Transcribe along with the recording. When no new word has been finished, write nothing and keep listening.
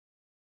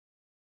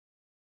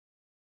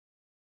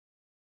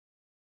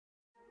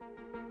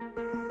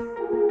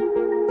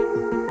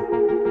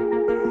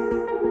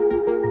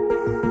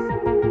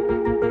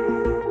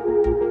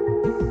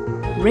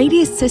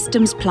Radius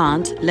Systems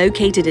plant,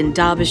 located in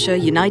Derbyshire,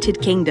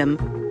 United Kingdom,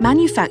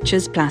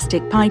 manufactures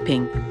plastic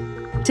piping.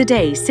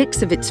 Today,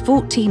 6 of its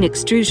 14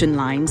 extrusion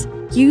lines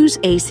use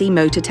AC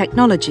motor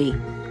technology,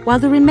 while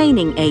the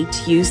remaining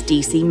 8 use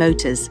DC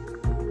motors.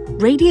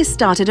 Radius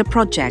started a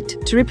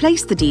project to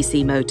replace the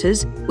DC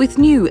motors with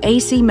new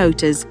AC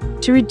motors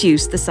to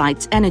reduce the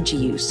site's energy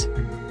use.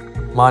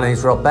 My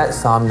name's Rob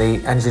Betts, I'm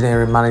the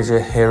engineering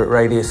manager here at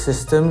Radius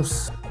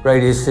Systems.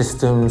 Radius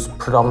Systems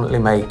predominantly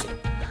make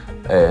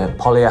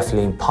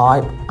polyethylene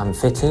pipe and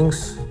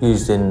fittings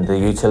used in the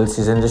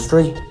utilities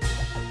industry.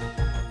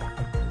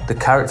 The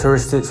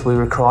characteristics we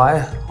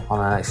require on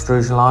an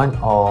extrusion line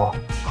are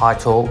high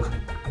torque,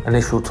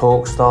 initial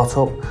torque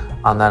startup,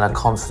 and then a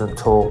constant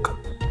torque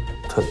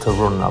to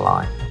run the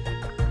line.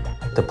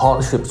 The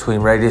partnership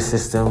between Radius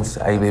Systems,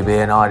 ABB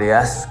and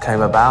IDS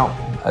came about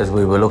as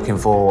we were looking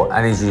for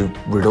energy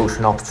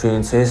reduction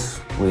opportunities.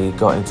 We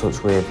got in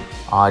touch with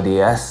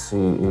IDS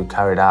who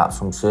carried out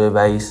some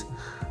surveys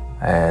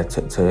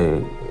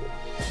to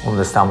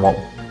understand what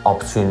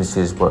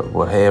opportunities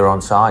were here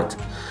on site.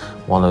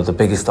 One of the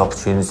biggest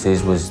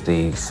opportunities was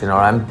the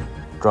SynRM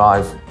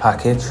drive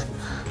package,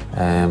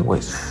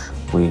 which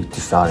we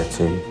decided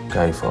to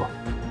go for.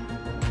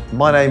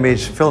 My name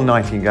is Phil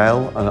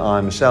Nightingale and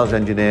I'm a sales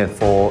engineer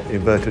for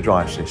Inverter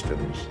Drive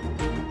Systems.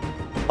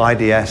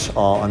 IDS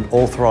are an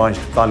authorised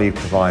value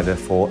provider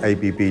for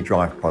ABB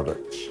drive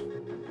products.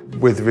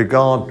 With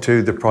regard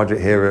to the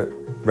project here at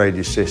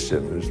Radius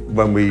Systems,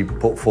 when we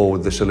put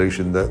forward the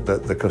solution that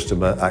the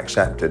customer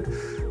accepted,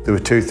 there were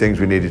 2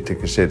 things we needed to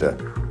consider.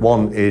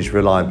 One is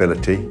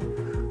reliability,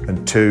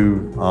 and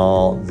 2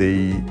 are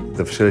the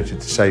facility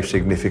to save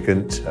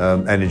significant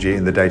energy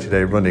in the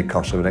day-to-day running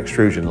costs of an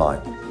extrusion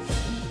line.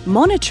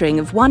 Monitoring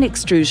of one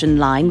extrusion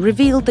line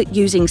revealed that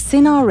using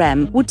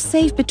SynRM would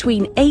save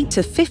between 8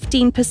 to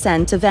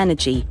 15% of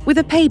energy, with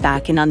a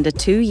payback in under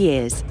 2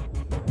 years.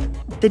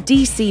 The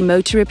DC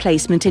motor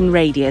replacement in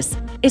Radius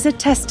is a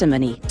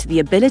testimony to the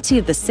ability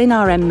of the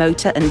SynRM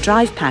motor and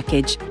drive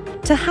package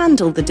to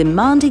handle the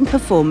demanding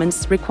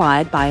performance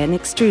required by an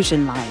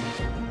extrusion line.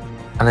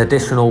 An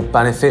additional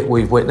benefit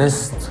we've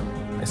witnessed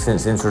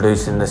since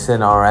introducing the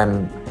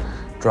SynRM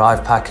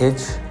drive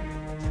package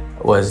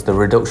was the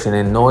reduction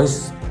in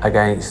noise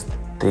against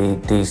the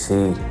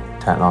DC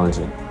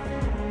technology.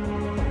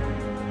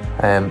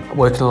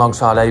 Working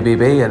alongside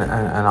ABB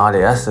and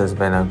IDS has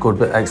been a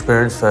good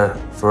experience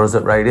for us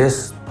at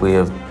Radius. We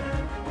have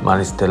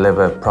managed to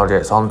deliver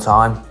projects on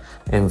time,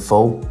 in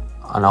full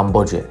and on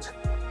budget.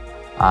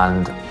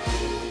 And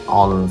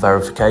on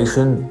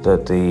verification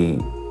that the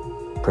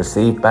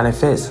perceived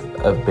benefits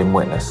have been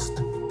witnessed.